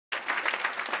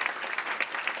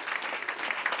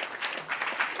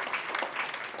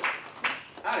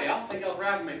Howdy, y'all. Thank y'all for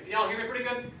having me. Can y'all hear me pretty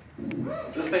good?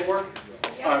 Does this thing work?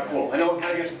 Yeah. All right, cool. I know it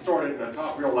kind of gets distorted and I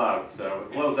talk real loud, so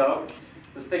it blows out.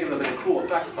 Just think of it as like a cool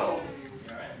effects pedal.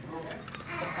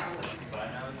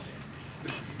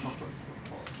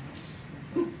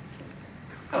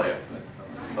 Hell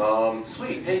yeah.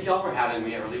 Sweet. Thank y'all for having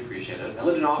me. I really appreciate it. I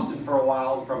lived in Austin for a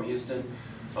while. I'm from Houston.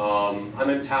 I'm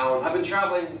in town. I've been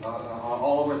traveling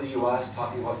all over the U.S.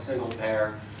 talking about single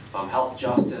payer, health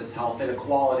justice, health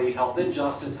inequality, health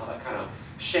injustice, how that kind of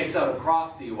shakes out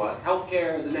across the U.S.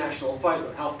 Healthcare is a national fight,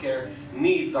 but healthcare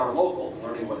needs are local.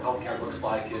 Learning what healthcare looks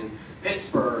like in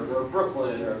Pittsburgh or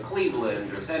Brooklyn or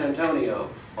Cleveland or San Antonio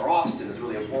or Austin is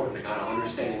really important to kind of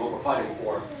understanding what we're fighting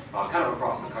for kind of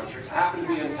across the country. I happen to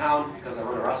be in town because I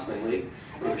run a wrestling league.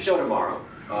 We have a show tomorrow.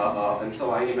 And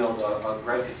so I emailed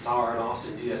Greg Kassar and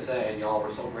Austin DSA, and y'all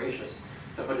were so gracious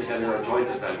to put together a joint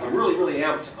event. I'm really, really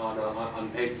amped on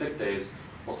paid sick days.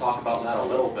 We'll talk about that a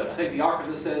little bit. I think the arc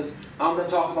of this is I'm going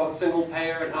to talk about single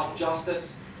payer and health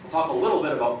justice. We'll talk a little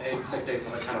bit about paid sick days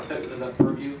that kind of fit within that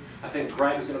purview. I think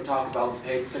Greg is going to talk about the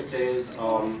paid sick days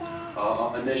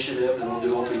initiative, and we'll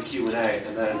do open Q&A.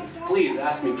 And then please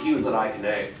ask me Q's that I can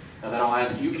A, and then I'll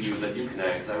ask you Q's that you can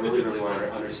A, because I really, really want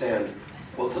to understand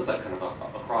what it looks like kind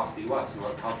of across the U.S. and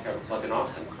what healthcare looks like in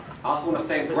Austin. I also want to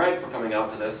thank Greg for coming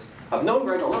out to this. I've known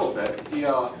Greg a little bit. He,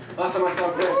 last time I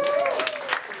saw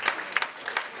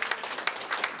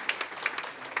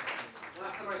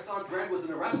Greg was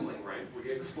in a wrestling ring where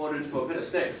he exploded into a pit of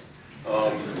snakes.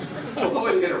 So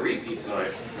hopefully we get a repeat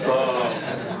tonight.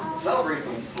 That'll bring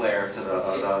some flair to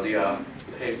the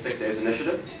Paid Sick Days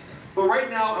initiative. But right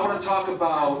now I want to talk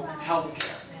about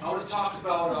healthcare. I want to talk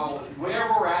about where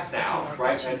we're at now,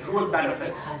 right, and who it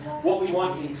benefits, what we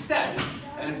want instead,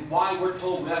 and why we're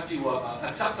told we have to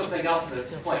accept something else in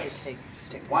its place,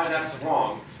 why that's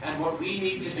wrong, and what we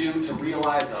need to do to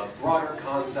realize a broader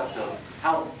concept of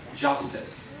health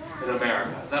justice in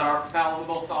America. Is that our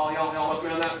palatable to all y'all? Y'all with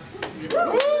me on that?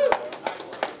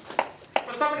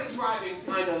 But somebody describing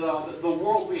kind of the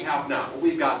world we have now, what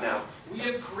we've got now. We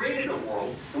have created a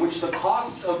world in which the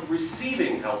costs of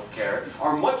receiving health care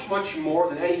are much, much more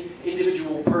than any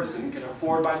individual person can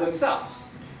afford by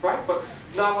themselves, right? But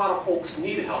not a lot of folks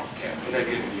need health care in a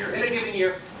given year. In a given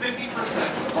year,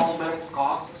 50% of all medical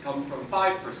costs come from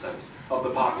 5% of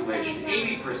the population.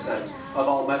 80% of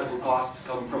all medical costs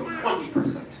come from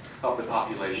 20% of the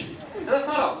population. And that's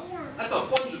a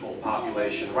fungible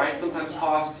population, right? Sometimes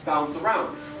costs bounce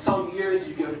around. Some years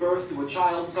you give birth to a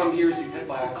child, some years you get hit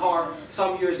by a car,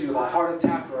 some years you have a heart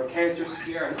attack or a cancer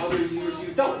scare, and other years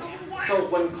you don't. So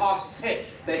when costs hit,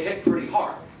 they hit pretty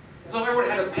hard. So if everyone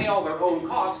had to pay all their own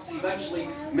costs, eventually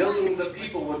millions of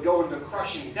people would go into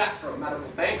crushing debt from medical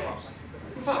bankruptcy.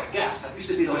 It's not a guess. That used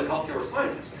to be the way healthcare was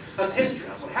financed. That's history.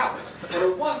 That's what happened. And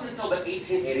it wasn't until the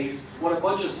 1880s when a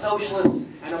bunch of socialists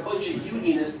and a bunch of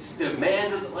unionists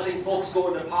demanded that letting folks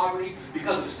go into poverty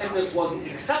because of sickness wasn't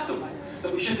acceptable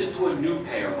that we shifted to a new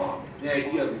payer model, the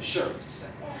idea of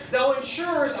insurance. Now,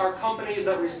 insurers are companies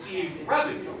that receive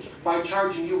revenue by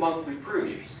charging you monthly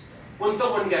premiums. When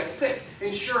someone gets sick,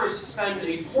 insurers spend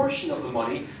a portion of the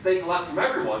money they collect from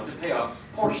everyone to pay a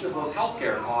portion of those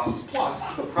healthcare costs plus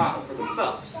keep a profit for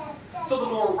themselves. So the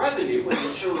more revenue an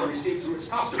insurer receives from its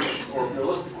customers, or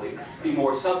realistically, the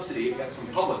more subsidy it gets from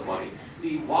public money,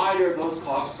 the wider those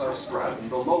costs are spread and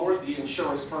the lower the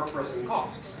insurer's per person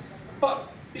costs.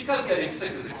 But because getting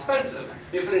sick is expensive,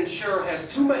 if an insurer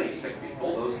has too many sick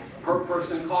people, those per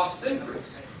person costs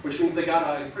increase, which means they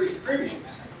gotta increase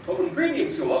premiums. But when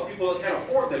premiums go up, people that can't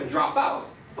afford them drop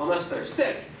out, unless they're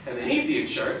sick and they need the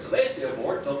insurance, so they stay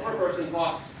aboard, so per person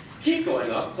costs keep going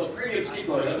up, so premiums keep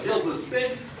going up, deals with this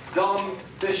big, dumb,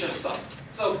 vicious cycle.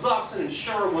 So thus, an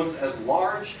insurer wants as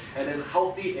large and as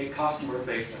healthy a customer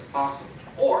base as possible.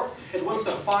 Or it wants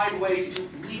to find ways to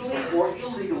legally or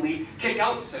illegally kick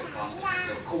out sick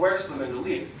customers, or coerce them into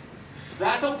leaving.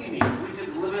 That's what we need.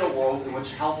 We live in a world in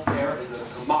which healthcare is a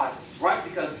commodity, right?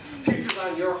 Because future's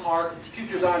on your heart,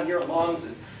 future's on your lungs,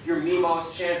 and your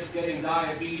Mima's chance of getting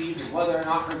diabetes, and whether or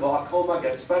not her glaucoma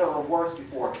gets better or worse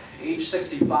before age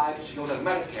 65 as she goes on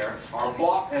Medicare, are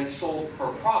bought and sold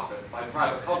for profit by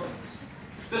private companies.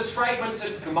 This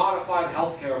fragmented, commodified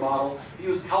healthcare model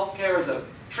views healthcare as a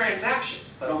transaction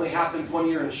that only happens when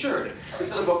you're insured,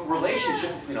 instead of a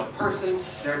relationship between a person,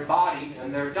 their body,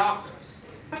 and their doctors.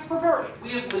 That's perverted. We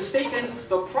have mistaken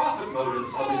the profit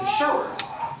motives of insurers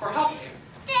for healthcare.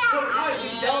 Over time,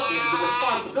 we've delegated the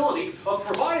responsibility of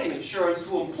providing insurance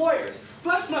to employers.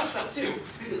 But that's messed up too,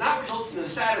 because that results in the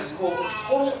status quo of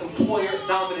total employer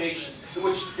domination, in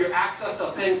which your access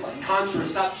to things like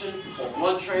contraception, or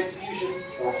blood transfusions,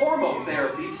 or hormone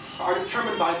therapies are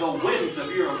determined by the whims of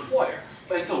your employer.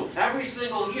 And so every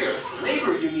single year,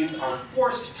 labor unions are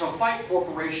forced to fight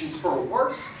corporations for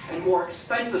worse and more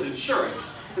expensive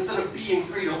insurance instead of being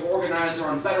free to organize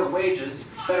around better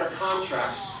wages, better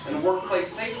contracts, and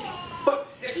workplace safety. But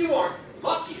if you aren't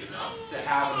lucky enough to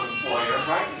have an employer,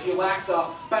 right? If you lack the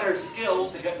better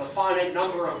skills to get the finite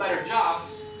number of better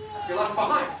jobs, you're left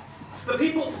behind. The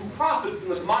people who profit from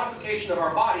the commodification of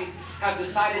our bodies have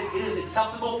decided it is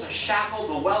acceptable to shackle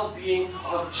the well-being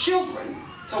of children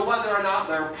to whether or not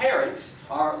their parents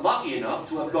are lucky enough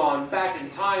to have gone back in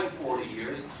time 40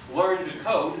 years, learned to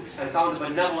code, and found a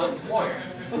benevolent employer.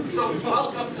 So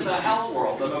welcome to the hell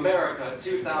world of America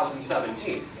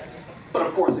 2017. But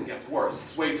of course it gets worse.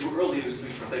 It's way too early in the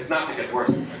speech for things not to get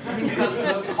worse. Because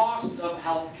the costs of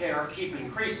healthcare keep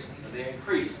increasing, and they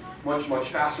increase much, much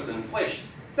faster than inflation.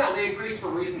 Now, they increase for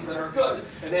reasons that are good,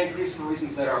 and they increase for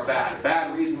reasons that are bad.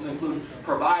 Bad reasons include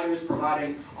providers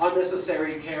providing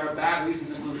unnecessary care. Bad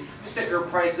reasons include sticker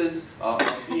prices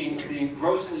being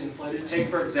grossly inflated. Take,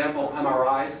 for example,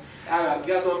 MRIs.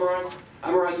 You guys know MRIs?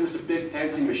 MRIs are just a big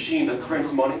fancy machine that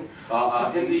prints money.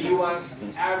 In the US,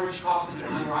 average cost of an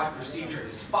MRI procedure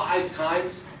is 5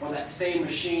 times what that same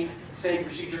machine, same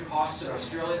procedure costs in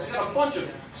Australia. So we've got a bunch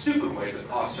of stupid ways that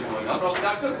costs are going up, but also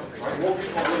got good ones, right? More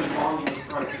people are living longer with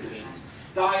chronic conditions.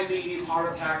 Diabetes,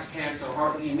 heart attacks, cancer,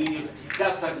 hardly immediate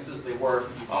death sentences they were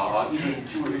even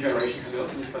 2 or 3 generations ago.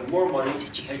 So we spend more money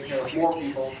to take care of more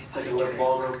people so they can live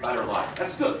longer, better lives.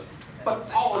 That's good.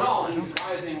 But all in all, these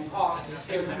rising costs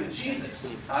scare the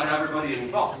bejesus out of everybody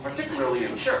involved, particularly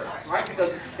insurers, right?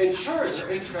 Because insurers are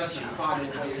interested in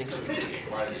finding ways to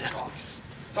mitigate rising costs.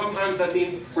 Sometimes that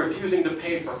means refusing to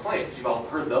pay for claims. You've all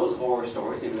heard those horror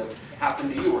stories, even that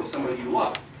happened to you or somebody you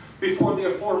love. Before the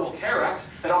Affordable Care Act,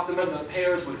 it often meant that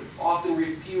payers would often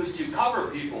refuse to cover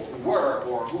people who were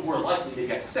or who were likely to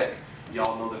get sick. You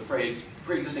all know the phrase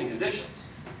pre-existing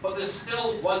conditions. But this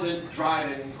still wasn't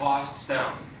driving costs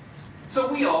down. So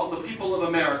we all, the people of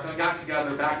America, got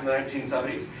together back in the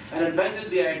 1970s and invented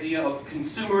the idea of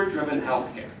consumer-driven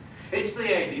healthcare. It's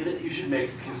the idea that you should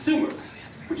make consumers,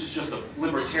 which is just a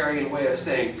libertarian way of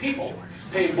saying people,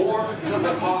 pay more than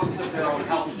the costs of their own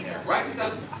healthcare, right?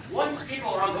 Because once people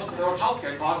are on the hook for their own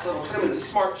healthcare costs, they'll turn them into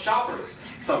smart shoppers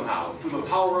somehow. Through the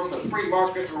power of the free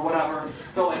market or whatever,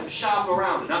 they'll like shop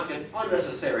around and not get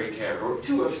unnecessary care or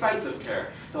too expensive care.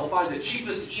 They'll find the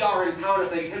cheapest ER in town if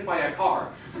they get hit by a car.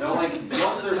 They'll like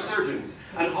go to their surgeons.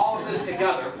 And all of this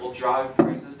together will drive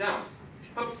prices down.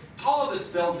 But all of this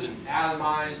built an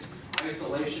atomized,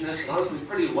 isolationist, and honestly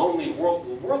pretty lonely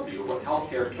worldview of what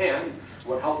healthcare can,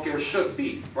 what healthcare should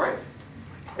be, right?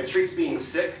 It treats being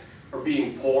sick, or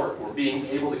being poor, or being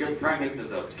able to get pregnant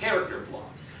as a character flaw.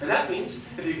 And that means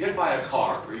if you get hit by a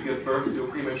car, or you give birth to a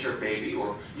premature baby,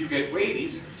 or you get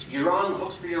rabies, you're on the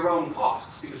hook for your own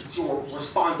costs, because it's your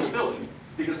responsibility.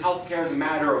 Because healthcare is a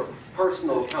matter of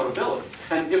personal accountability.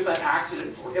 And if that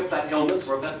accident, or if that illness,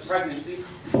 or if that pregnancy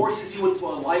forces you into a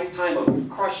lifetime of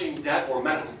crushing debt or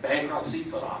medical bankruptcy,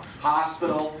 so the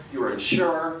hospital, your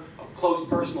insurer, a close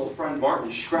personal friend, Martin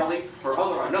Shkreli, or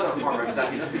another pharma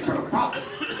executive, you turn a profit,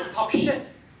 it's tough shit.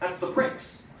 That's the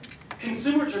breaks.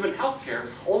 Consumer-driven healthcare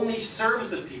only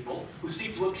serves the people who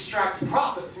seek to extract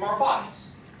profit from our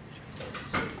bodies. So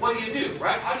what do,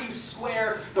 right? How do you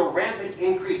square the rampant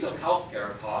increase of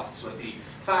healthcare costs with the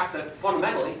fact that,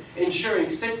 fundamentally, insuring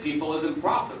sick people isn't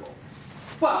profitable?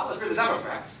 Well, if you're the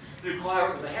Democrats, you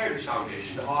collaborate with the Heritage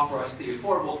Foundation to offer us the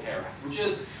Affordable Care Act, which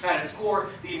is, at its core,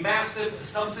 the massive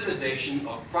subsidization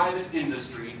of private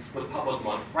industry with public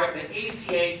money, right? The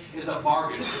ACA is a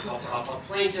bargain, a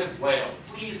plaintiff wail.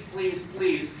 Please, please,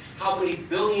 please, how many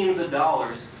billions of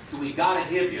dollars do we gotta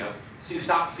give you so you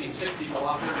stop paying sick people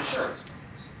off their insurance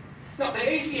plans? Now, the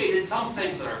ACA did some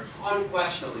things that are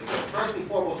unquestionably good. First and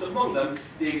foremost among them,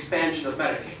 the expansion of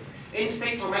Medicaid. In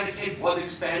states where Medicaid was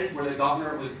expanded, where the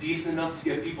governor was decent enough to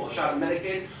give people a shot at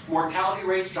Medicaid, mortality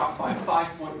rates dropped by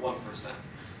 5.1%.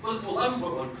 Rose to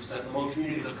 11.1% among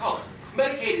communities of color.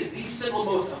 Medicaid is the single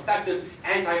most effective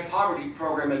anti-poverty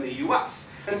program in the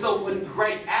U.S. And so when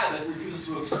Greg Abbott refuses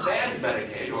to expand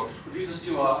Medicaid, or refuses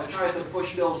to tries to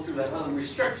push bills through that and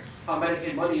restrict how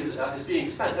Medicaid money is being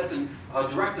spent, that's a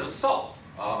direct assault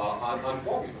on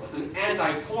poor people. It's an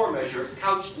anti-poor measure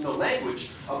couched in the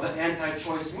language of the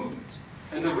anti-choice movement.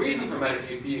 And the reason for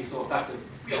Medicaid being so effective,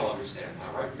 we all understand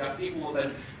now, right? We've got people who have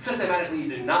been systematically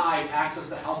denied access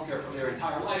to health care for their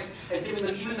entire life and given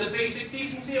them even the basic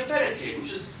decency of Medicaid,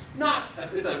 which is not,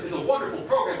 it's a wonderful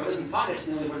program, but isn't financed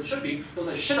nearly what it should be. It does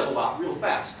a shit of a lot real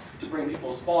fast to bring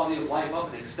people's quality of life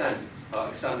up and extend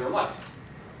their life.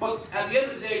 But at the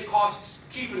end of the day, costs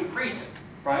keep increasing.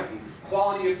 right? And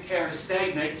quality of care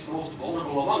stagnates for the most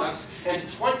vulnerable among us, and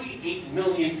 28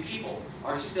 million people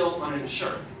are still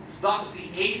uninsured. Thus, the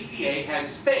ACA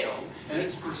has failed in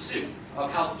its pursuit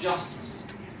of health justice.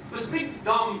 This big,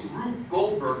 dumb Rube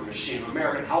Goldberg machine of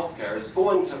American healthcare is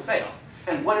going to fail,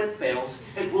 and when it fails,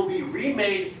 it will be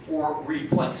remade or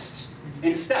replaced.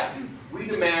 Instead, we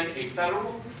demand a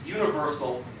federal,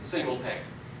 universal, single payer.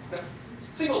 Now,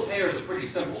 single payer is a pretty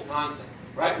simple concept,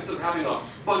 right? Instead of having a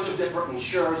bunch of different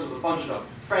insurers with a bunch of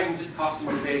fragmented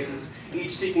customer bases,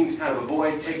 each seeking to kind of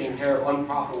avoid taking care of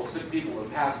unprofitable sick people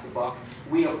and pass the buck,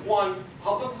 we have one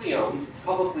publicly owned,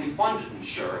 publicly funded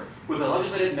insurer with a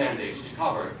legislative mandate to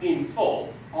cover in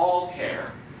full all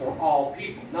care for all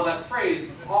people. Now that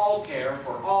phrase, all care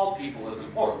for all people, is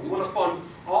important. We want to fund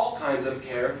all kinds of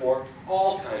care for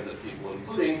all kinds of people,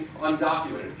 including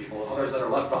undocumented people and others that are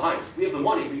left behind. We have the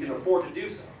money, we can afford to do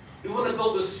so. We want to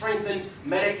build a strengthened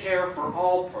Medicare for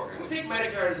All program. We take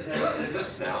Medicare as it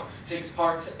exists now, takes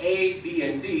parts A, B,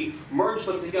 and D, merge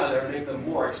them together and make them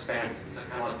more expansive. It's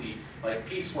kind of like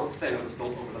piecework thing that was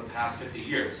built over the past 50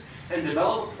 years. And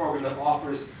develop a program that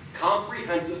offers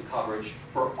comprehensive coverage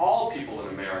for all people in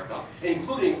America,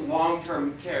 including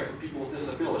long-term care for people with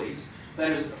disabilities,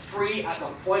 that is free at the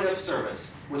point of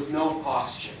service with no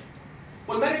cost share.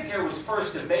 When Medicare was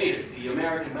first debated, the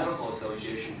American Medical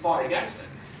Association fought against it.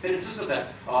 They insisted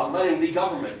that letting the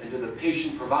government into the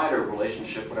patient-provider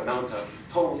relationship would amount to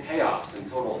total chaos and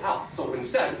total health. So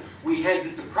instead, we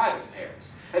handed it to private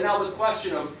payers. And now the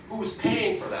question of who's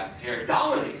paying for that care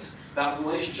dominates that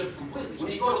relationship completely.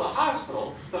 When you go to the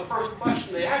hospital, the first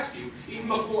question they ask you, even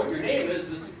before what your name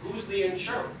is who's the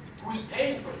insurer? Who's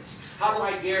paying for this? How do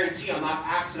I guarantee I'm not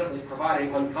accidentally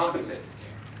providing uncompensated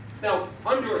care? Now,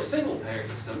 under a single-payer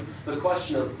system, the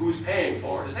question of who's paying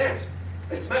for it is answered.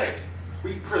 It's Medicare.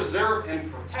 We preserve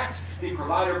and protect the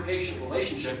provider-patient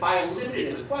relationship by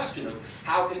eliminating the question of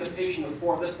how can the patient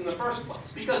afford this in the first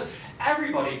place? Because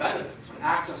everybody benefits when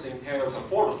accessing care is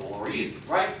affordable or easy,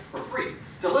 right? Or free.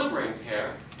 Delivering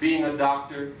care, being a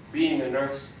doctor, being a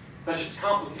nurse, that's just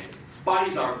complicated.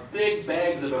 Bodies are big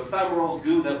bags of ephemeral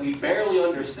goo that we barely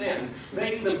understand.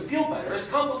 Making them feel better is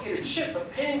complicated shit,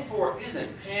 but paying for it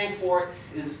isn't. Paying for it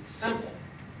is simple.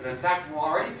 And in fact, we're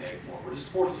already paying for it. We're just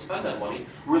forced to spend that money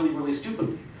really, really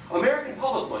stupidly. American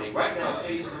public money right now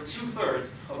pays for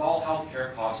 2/3 of all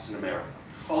healthcare costs in America.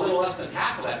 A little less than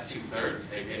half of that 2/3,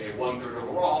 aka 1/3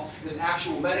 overall, is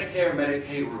actual Medicare,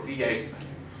 Medicaid, or VA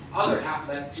spending. Other half of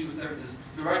that 2/3 is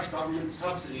direct government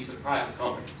subsidies to private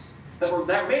companies. That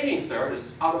remaining third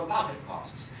is out-of-pocket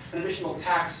costs, an additional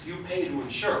tax you pay to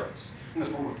insurers in the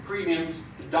form of premiums,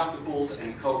 deductibles,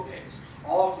 and co-pays,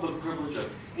 all for the privilege of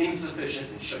insufficient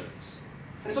insurance.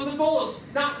 And so the goal is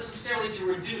not necessarily to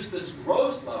reduce this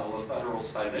gross level of federal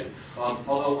spending,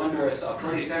 although under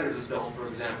Bernie Sanders' bill, for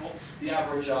example, the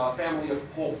average family of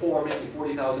four making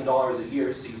 $40,000 a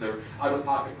year sees their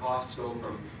out-of-pocket costs go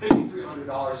from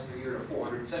 $5,300 per year to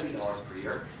 $470 per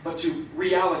year, but to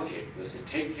reallocate this, to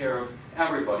take care of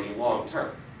everybody long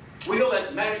term. We know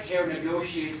that Medicare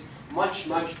negotiates much,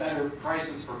 much better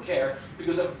prices for care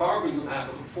because it bargains on behalf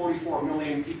of 44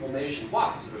 million people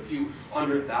nationwide, instead of a few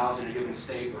 100,000 in a given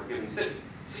state or a given city.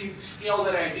 So you scale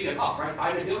that idea up, right?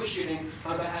 By negotiating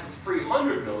on behalf of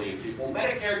 300 million people,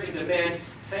 Medicare can demand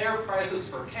fair prices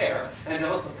for care and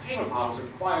develop the payment models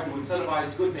required to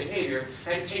incentivize good behavior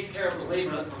and take care of the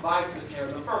labor that provides the care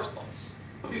in the first place.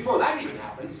 But before that even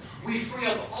happens, we free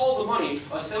up all the money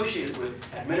associated with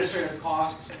administrative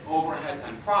costs and overhead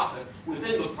and profit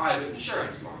within the private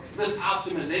insurance market. This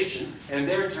optimization, in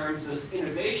their terms, this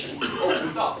innovation,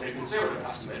 opens up, in a conservative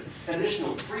estimate, an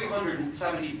additional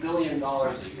 $370 billion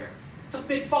a year. It's a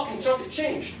big fucking chunk of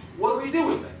change. What do we do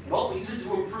with it? Well, we use it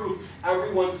to improve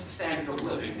everyone's standard of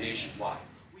living nationwide.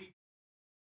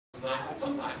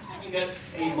 Sometimes you can get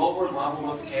a lower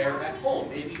level of care at home.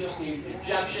 Maybe you just need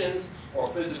injections or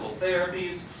physical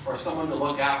therapies or someone to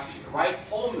look after you, right?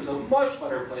 Home is a much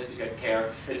better place to get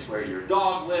care. It's where your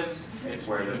dog lives. It's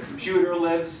where the computer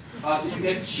lives. So you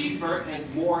get cheaper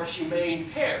and more humane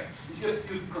care.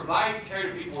 You provide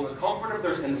care to people in the comfort of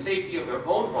and the safety of their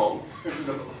own home instead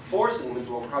of forcing them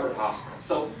into a private hospital.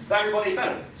 So everybody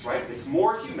benefits, right? It's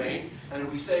more humane and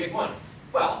we save money.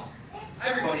 Well,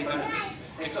 everybody benefits,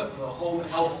 except for the home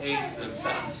health aides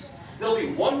themselves. There'll be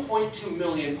 1.2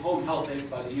 million home health aides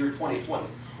by the year 2020.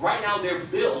 Right now they're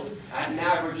billed at an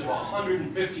average of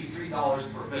 $153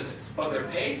 per visit, but they're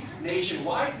paid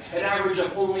nationwide an average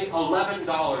of only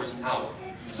 $11 an hour.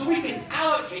 So we can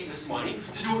allocate this money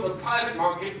to do what the private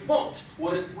market won't,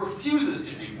 what it refuses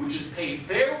to do, which is pay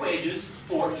fair wages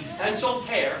for essential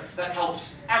care that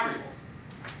helps everyone.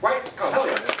 Right? Oh, hell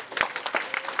yeah.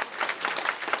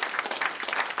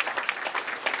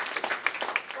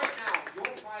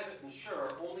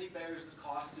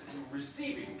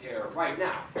 right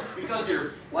now. Because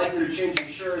you're likely to change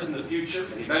insurers in the future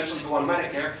and eventually go on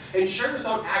Medicare, insurers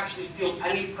don't actually feel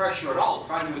any pressure at all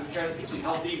providing you with care that keeps you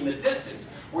healthy in the distant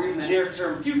or even the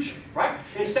near-term future, right?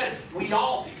 Instead, we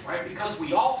all do, right? Because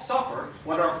we all suffer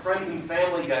when our friends and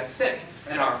family get sick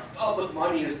and our public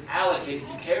money is allocated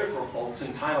to care for folks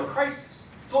in time of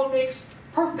crisis. So it makes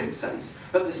perfect sense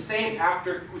that the same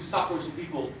actor who suffers when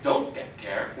people don't get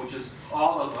care, which is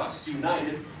all of us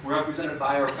united, represented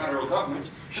by our federal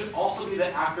government, should also be the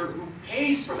actor who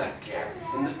pays for that care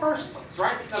in the first place,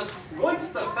 right? Because once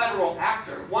the federal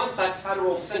actor, once that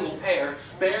federal single payer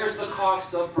bears the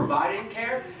costs of providing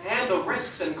care and the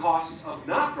risks and costs of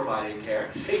not providing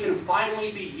care, it can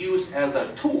finally be used as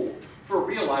a tool for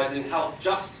realizing health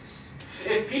justice.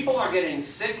 If people are getting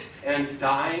sick and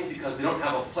dying because they don't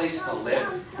have a place to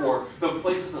live, or the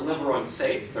places to live are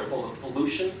unsafe, they're full of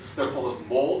pollution, they're full of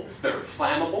mold, they're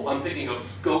flammable, I'm thinking of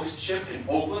Ghost Ship in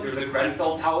Oakland or the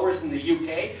Grenfell Towers in the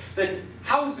UK, then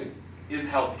housing is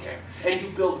healthcare. And you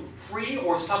build free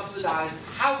or subsidized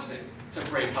housing to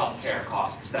bring healthcare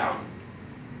costs down.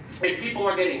 If people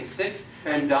are getting sick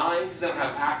and dying because they don't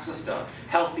have access to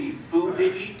healthy food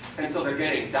to eat, and so they're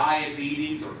getting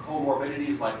diabetes or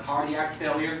comorbidities like cardiac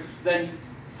failure, then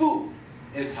food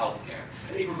is healthcare.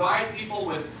 And you provide people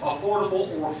with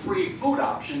affordable or free food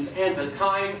options and the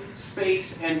time,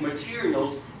 space, and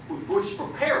materials which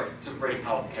prepare it to bring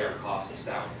healthcare costs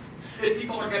down. If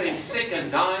people are getting sick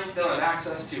and dying, they don't have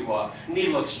access to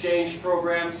needle exchange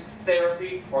programs,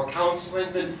 therapy, or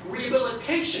counseling, then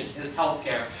rehabilitation is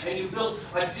healthcare. And you build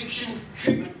addiction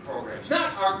treatment programs.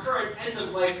 Not our current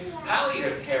end-of-life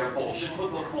palliative care bullshit,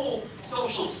 but the full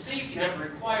social safety net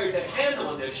required to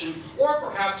handle addiction, or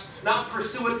perhaps not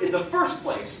pursue it in the first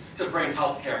place to bring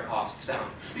healthcare costs down.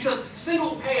 Because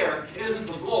single payer isn't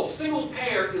the goal. Single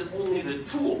payer is only the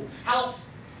tool. Health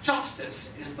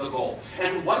justice is the goal.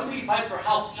 And when we fight for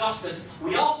health justice,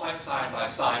 we all fight side by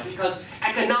side, because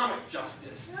economic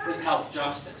justice is health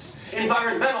justice.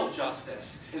 Environmental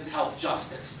justice is health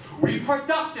justice.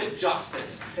 Reproductive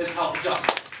justice is health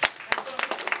justice. And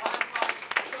justice for black lives,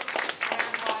 justice for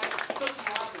trans lives, justice for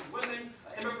the lives of women,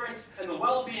 immigrants, and the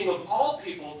well-being of all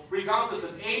people, regardless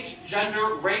of age,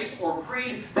 gender, race, or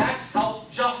creed, that's health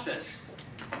justice.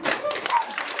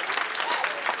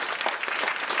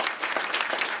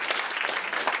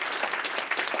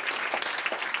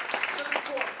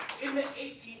 In the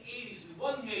 1880s, we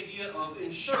won the idea of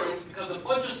insurance because a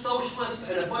bunch of socialists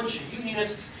and a bunch of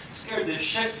unionists scared the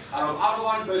shit out of Otto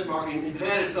von Bismarck and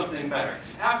demanded something better.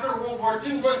 After World War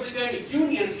II, once again,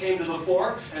 unions came to the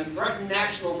fore and threatened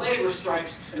national labor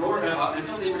strikes in order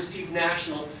until they received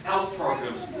national health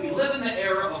programs. We live in the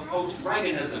era of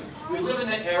post-Reaganism. We live in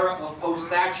the era of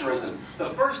post-Thatcherism. The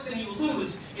first thing you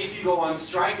lose if you go on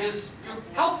strike is your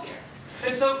health care.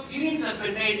 And so unions have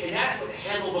been made inadequate to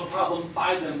handle the problem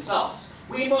by themselves.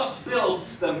 We must build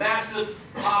the massive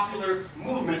popular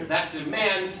movement that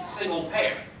demands single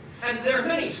payer. And there are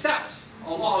many steps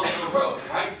along the road,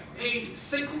 right? Paid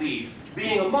sick leave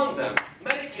being among them,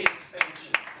 Medicaid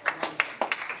expansion among them.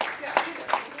 Yeah,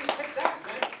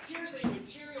 exactly, man. Here's a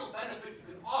material benefit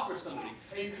you can offer somebody,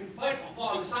 and you can fight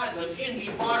alongside them in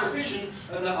the broader vision,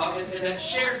 and that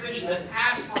shared vision, that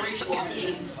aspirational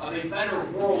vision of a better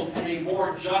world and a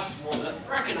more just world that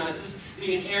recognizes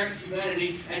the inherent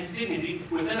humanity and dignity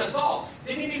within us all.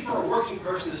 Dignity for a working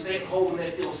person to stay at home when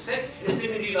they feel sick is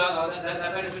dignity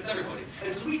that benefits everybody.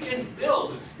 And so we can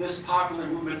build this popular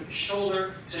movement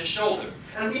shoulder to shoulder.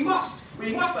 And we must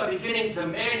by beginning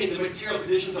demanding the material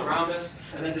conditions around us,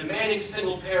 and then demanding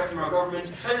single payer from our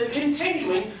government, and then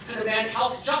continuing to demand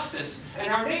health justice in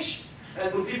our nation.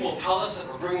 And when people tell us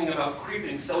that we're bringing about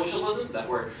creeping socialism, that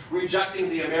we're rejecting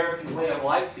the American way of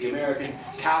life, the American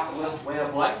capitalist way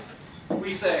of life,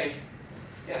 we say,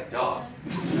 yeah, duh.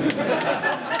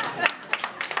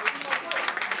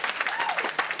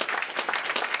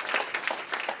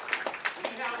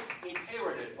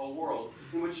 A world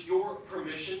in which your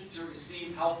permission to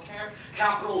receive health care,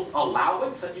 capital's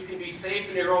allowance that you can be safe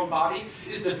in your own body,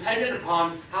 is dependent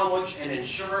upon how much an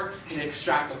insurer can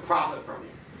extract a profit from you.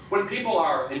 When people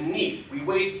are in need, we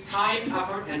waste time,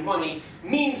 effort, and money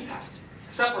means testing,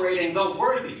 separating the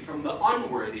worthy from the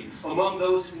unworthy among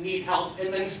those who need help,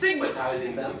 and then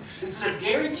stigmatizing them instead of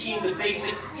guaranteeing the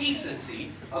basic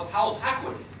decency of health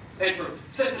equity. And for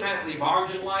systematically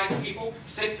marginalized people,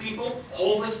 sick people,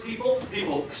 homeless people,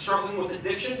 people struggling with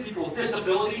addiction, people with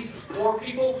disabilities, poor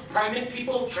people, pregnant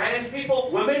people, trans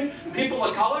people, women, and people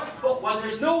of color. But when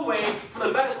there's no way for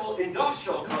the medical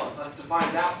industrial complex to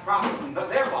find that profit from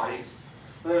their bodies,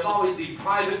 then there's always the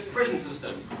private prison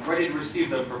system ready to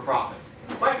receive them for profit.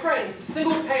 My friends,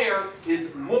 single payer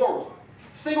is moral.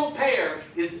 Single payer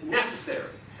is necessary,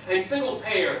 and single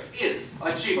payer is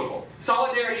achievable.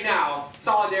 Solidarity now,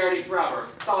 solidarity forever.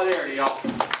 Solidarity, y'all.